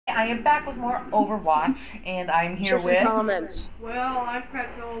I am back with more Overwatch, and I'm here Check with... your comments. Well, I'm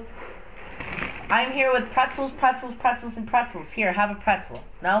pretzels. I'm here with pretzels, pretzels, pretzels, and pretzels. Here, have a pretzel.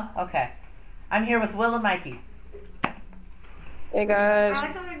 No? Okay. I'm here with Will and Mikey. Hey guys. I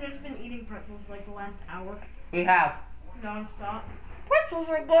like how we've just been eating pretzels for like the last hour. We have. Non-stop. Pretzels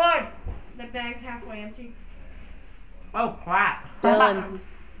are good! The bag's halfway empty. Oh, crap. Dylan,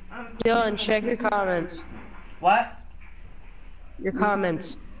 check your comments. What? Your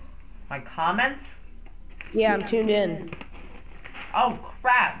comments. My comments? Yeah, I'm tuned in. Oh,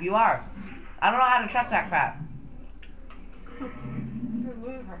 crap, you are. I don't know how to check that crap.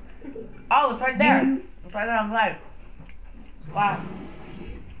 Oh, it's right there. It's right there on the live. Wow.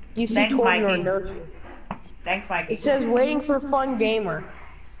 You see Thanks, Tori or Mikey. no? Thanks, Mikey. It says waiting for fun gamer.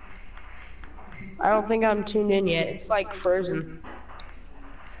 I don't think I'm tuned in yet. It's like frozen.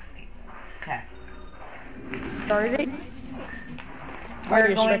 Okay. Started it?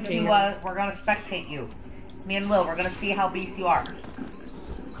 We're going to spectate you. Me and Will, we're gonna see how beast you are.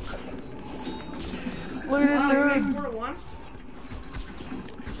 Look at this dude. 4-1.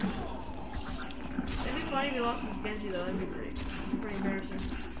 It'd be funny if he lost his Genji though. That'd be pretty embarrassing.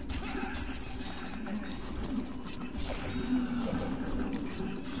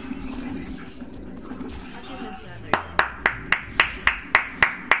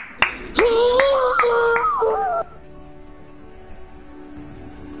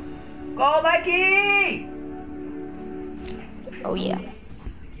 Go, Mikey! Oh yeah.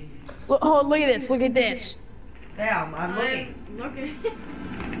 Look, oh, look at this. Look at this. Damn, I'm looking. Looking.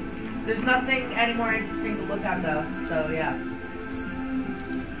 There's nothing any more interesting to look at though, so yeah.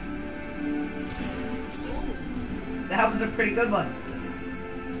 That was a pretty good one.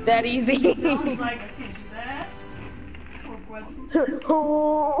 That easy. I was like, I can't do that. Poor question.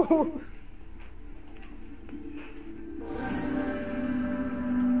 Oh.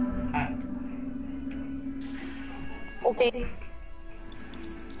 Alright. Okay.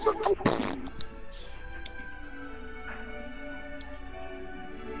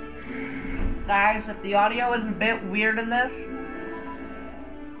 Guys, if the audio is a bit weird in this,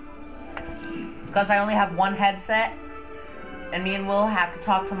 it's because I only have one headset, and me and Will have to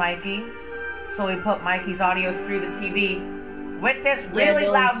talk to Mikey, so we put Mikey's audio through the TV with this really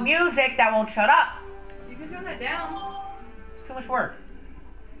loud music that won't shut up. You can turn that down. It's too much work.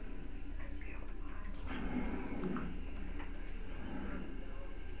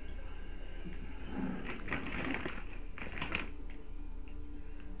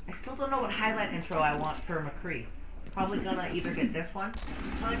 I still don't know what highlight intro I want for McCree. I'm probably gonna either get this one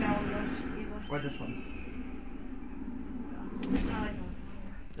I like that one easily. or this one. I like that one.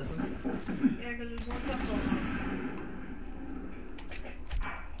 This one? Yeah, because there's more stuff going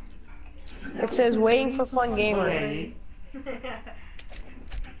on. It says waiting for fun gamer. Okay.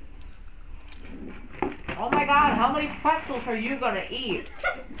 Oh my god, how many pretzels are you gonna eat?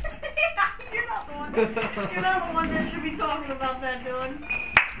 You're not the one. You're not the one that should be talking about that, Dylan.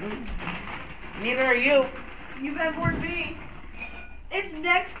 Neither are you. You've had more than me. It's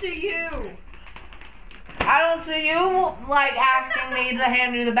next to you. I don't see you, like, asking me to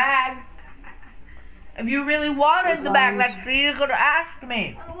hand you the bag. If you really wanted the bag next to you, you could have asked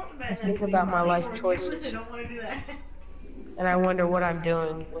me. I don't want the bag I next think to me. about my life I choices, don't want to do that. and I wonder what I'm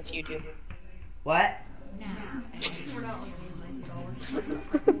doing with YouTube. What? We're not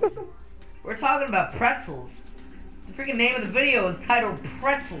 $90. We're talking about pretzels. The freaking name of the video is titled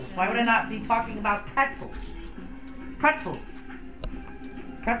Pretzels. Why would I not be talking about pretzels? Pretzels.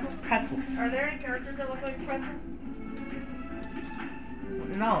 Pretzels, pretzels. Are there any characters that look like a pretzel?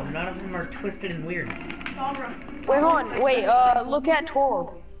 No, none of them are twisted and weird. Sombra. Wait, hold on. Wait, look at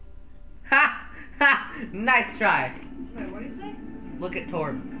Torb. Ha! Ha! Nice try. Wait, what do you say? Look at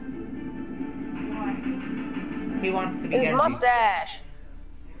Torb. Why? He wants to be His Genji. mustache.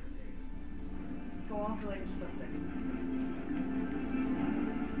 Go on for like a split second.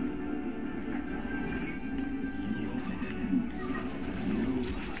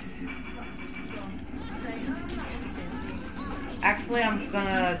 Actually, I'm just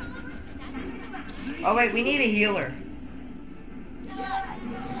gonna... Oh wait, we need a healer.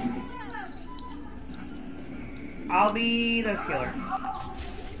 I'll be this healer.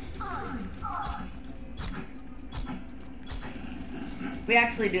 We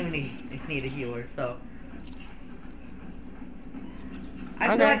actually do need a healer, so... I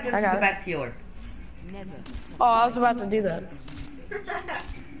feel like this is the best healer. Oh, I was about to do that.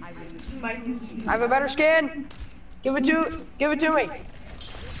 I have a better skin. Give it to me. Give it to me.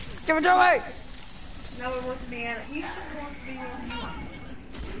 No one wants to be Anna. He just wants to be where he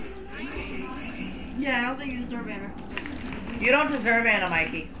wants. Yeah, I don't think you deserve Anna. You don't deserve Anna,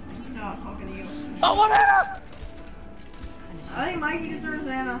 Mikey. No, talking to you. Oh, what up? I think Mikey deserves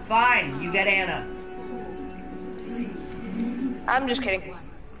Anna. Fine, you get Anna. I'm just kidding.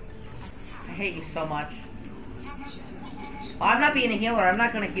 I hate you so much. Well, I'm not being a healer. I'm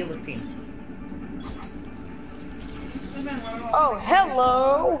not gonna heal this team. Oh,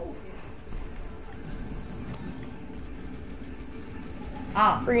 hello.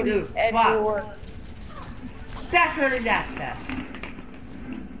 Ah, Freaking dude, edge wow. lord. Dash her to dash.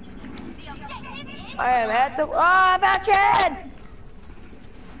 I am at the. Oh, Bastion!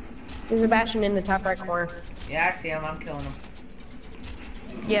 There's a Bastion in the top right corner. Yeah, I see him. I'm killing him.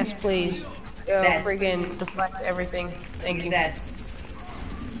 Yes, please. Go Dead. friggin' deflect everything. Thank He's you. dead.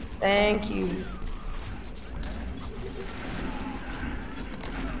 Thank you.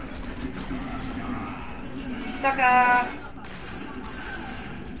 Sucker!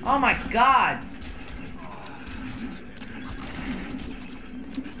 Oh my god!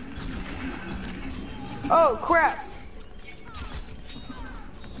 Oh, crap!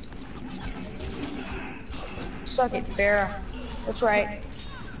 Suck it, Farrah. That's right.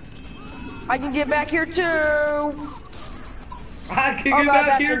 I can get back here too! I can Oh, get God,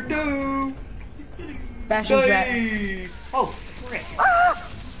 back Bastion. here too! Bastion's back. Hey. Oh, frick. Ah!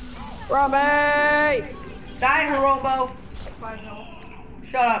 Robbie! Die, Hirobo!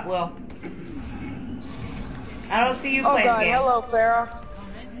 Shut up, Will. I don't see you Oh playing god, games. hello, Farrah.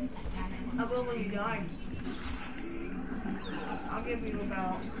 I will when you die. I'll give you a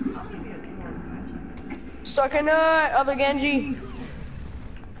Suck a nut, other Genji.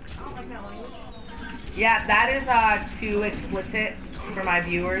 I don't like that language. Yeah, that is too explicit for my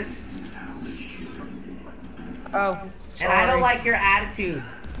viewers. Oh, And I don't sorry. like your attitude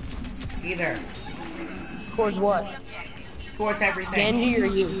either Towards what? towards everything. Genji or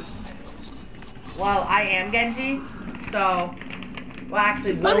you? Well, I am Genji, so well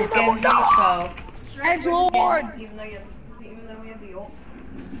actually Let Will's me know. Genji, so Edge Lord! Even though we have the ult.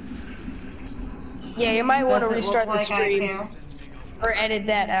 Yeah, you might want to Doesn't restart look the like I stream can. or edit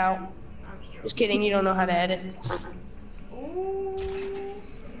that out. Just kidding, you don't know how to edit.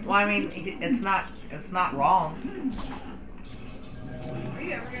 well I mean it's not wrong. Are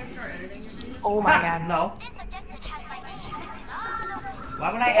you ever gonna start editing? Oh my god. No. Why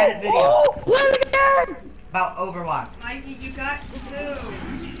would I edit video Oh, play it again! about Overwatch? Mikey, you got two.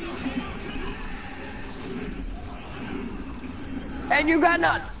 And you got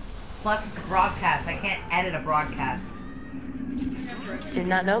none. Plus it's a broadcast. I can't edit a broadcast. Did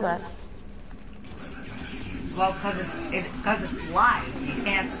not know that. Well, because it's live. You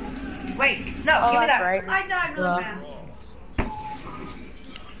can't. Wait, no, Oh, give me that's that. right. I died really Well. fast.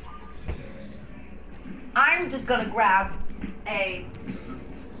 I'm just gonna grab a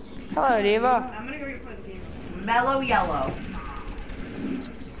Hello, Diva. I'm gonna go play the game. mellow yellow.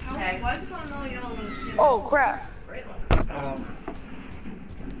 How, Okay. why is it called Mellow Yellow when it's Oh, crap. great?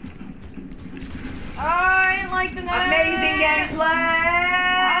 I like the amazing gameplay.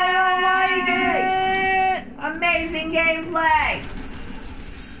 I don't like it. Amazing gameplay.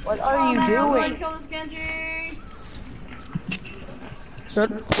 What are you doing? Kill this Genji.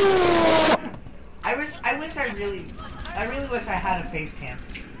 I really wish I had a face cam.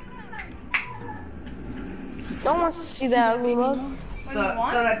 No one wants to see that ugly mug. So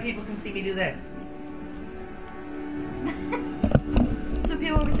that people can see me do this. So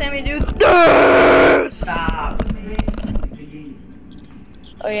people can say me do. Stop.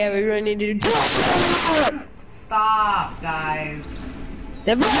 Oh yeah, we really need to do. Stop, guys.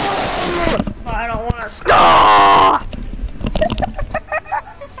 But I don't want to stop.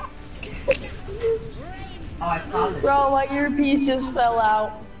 Oh, I saw this. Bro, my earpiece just fell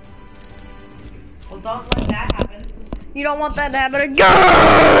out. Well, don't let that happen. You don't want that to happen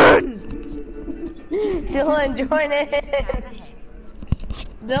again. Dylan, join in.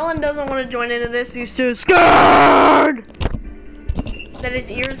 Dylan doesn't want to join into this. He's too scared that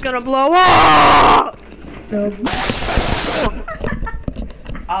his ear's gonna blow up.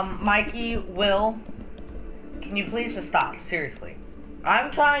 Mikey, Will, can you please just stop? Seriously.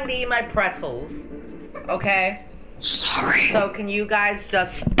 I'm trying to eat my pretzels. Okay? Sorry. So can you guys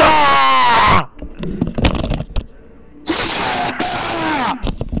just stop?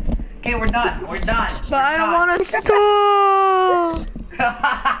 Okay, we're done. We're done. But I don't want to stop.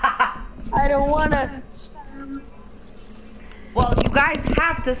 I don't wanna. Well, you guys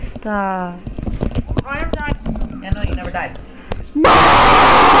have to stop. I never died. Yeah, no, you never died.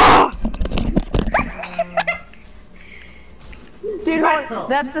 Dude, Pretzel.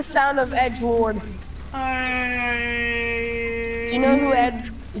 that's the sound of Edgelord. Do you know who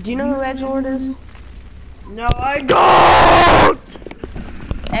Edgelord is? No, I don't.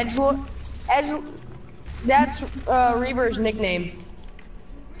 Edgelord. That's Reaver's nickname.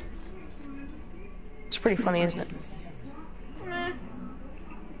 It's pretty funny, isn't it? Meh.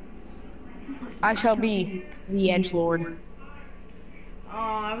 I shall be the Edgelord. Oh,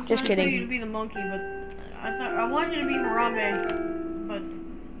 I was Just gonna tell kidding. you to be the monkey, but I wanted you to be Harambe, but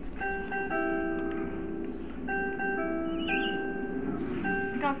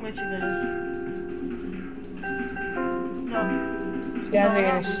look how glitchy that is. No. You guys are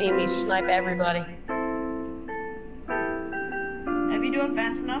gonna see me snipe everybody. Have you do it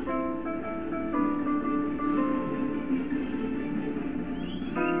fast enough?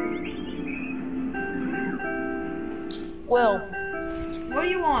 Will, What do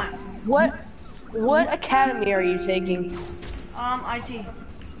you want? what academy are you taking? IT.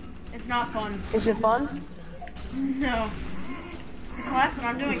 It's not fun. Is it fun? No. The class that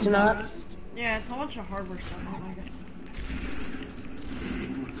I'm doing. It's not? Yeah, it's a bunch of hardware stuff. I don't like it.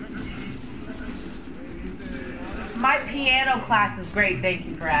 My piano class is great, thank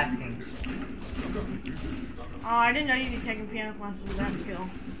you for asking. Oh, I didn't know you'd be taking piano classes with that skill.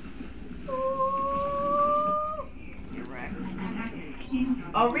 You're wrecked.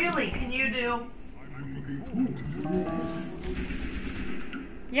 Oh really? Can you do?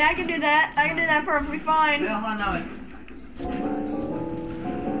 Yeah, I can do that. I can do that perfectly fine. Wait, hold on, no.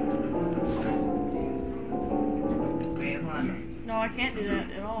 Wait, hold on. No, I can't do that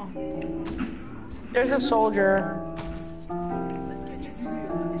at all. There's a soldier.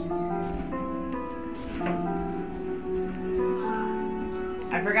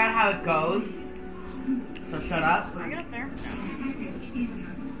 I forgot how it goes. So shut up. I get up there.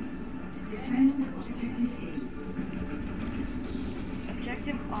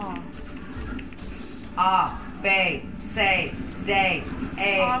 Objective A. Bay, say, day,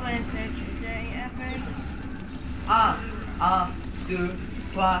 a. Do,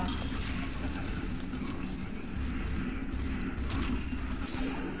 qua.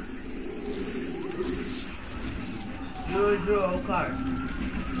 Jojo card.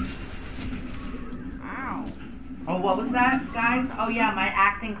 Ow. Oh, what was that, guys? Oh yeah, my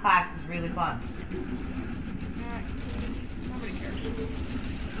acting class is really fun. Nobody cares.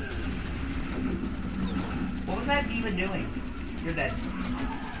 What was that diva doing? You're dead.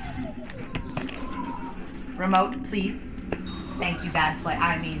 Remote, please. Thank you, bad play.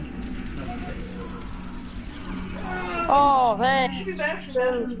 I mean. Oh, It thanks. should be better.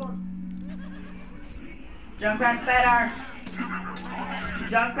 It was fun. Junkrat better.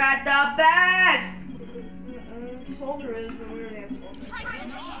 Junkrat the best. Soldier is, but we already have soldier.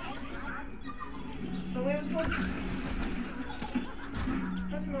 So we have soldier.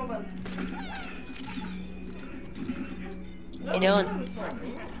 Let's know about it. How you doing?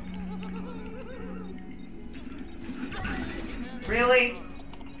 Really?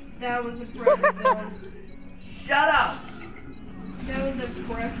 That was impressive, Dylan. Shut up. That was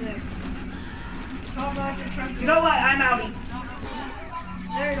impressive. Call back and trust You know what? I'm out.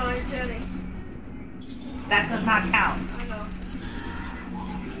 There you go, you're kidding. That does not count. I know.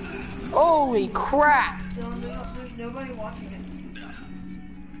 Holy crap! Dylan, there's nobody watching it.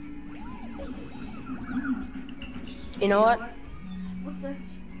 You know what? What's this?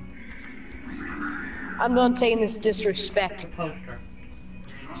 I'm done taking this disrespect. Poster.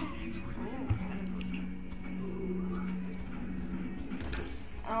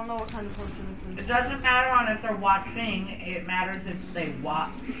 I don't know what kind of poster this It is. doesn't matter on if they're watching. It matters if they watch.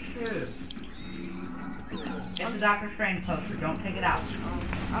 It's a Doctor Strange poster. Don't take it out.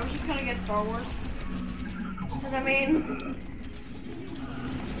 I was just gonna get Star Wars. Cause I mean,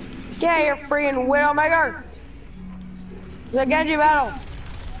 Yeah, you're freaking Widowmaker! It's a Genji battle!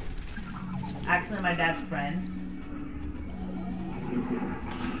 Actually, my dad's friend.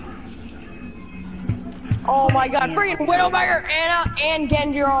 Oh my god, freaking Widowmaker, Anna, and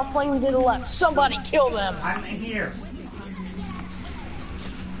Genji are all playing to the left. Somebody kill them! I'm here.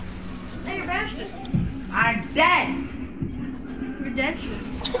 hey, you're Bastion. I'm dead. You're dead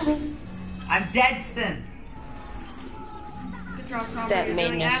shit. I'm dead since. Good job, Tom. That You're made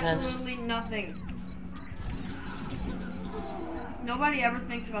doing no sense. absolutely nothing. Nobody ever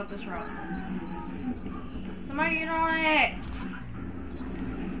thinks about this route. Somebody get on it.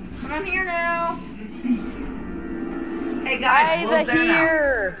 But I'm here now. Hey guys, Will's the there now.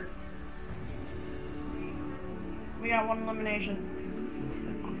 here! We got one elimination.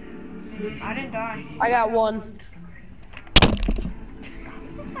 I didn't die. I got one.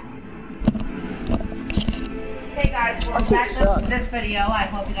 Hey guys, welcome That's back suck. to this video. I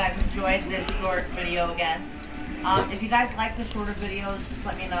hope you guys enjoyed this short video again. If you guys like the shorter videos, just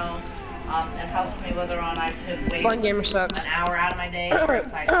let me know. It helps me whether or not I should waste Fun gamer sucks. an hour out of my day or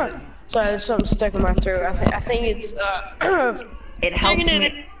if I should. Sorry, there's something stuck in my throat. I think it's It helps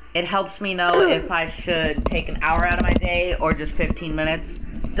me. It helps me know if I should take an hour out of my day or just 15 minutes.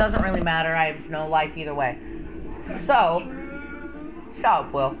 Doesn't really matter. I have no life either way. So, shut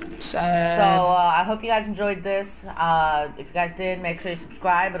up, Will. So, I hope you guys enjoyed this. If you guys did, make sure you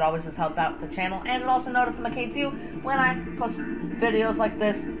subscribe. It always does help out the channel. And it also notifies you when I post videos like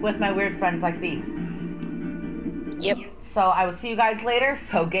this with my weird friends like these. Yep. So, I will see you guys later.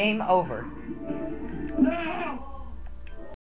 So, game over.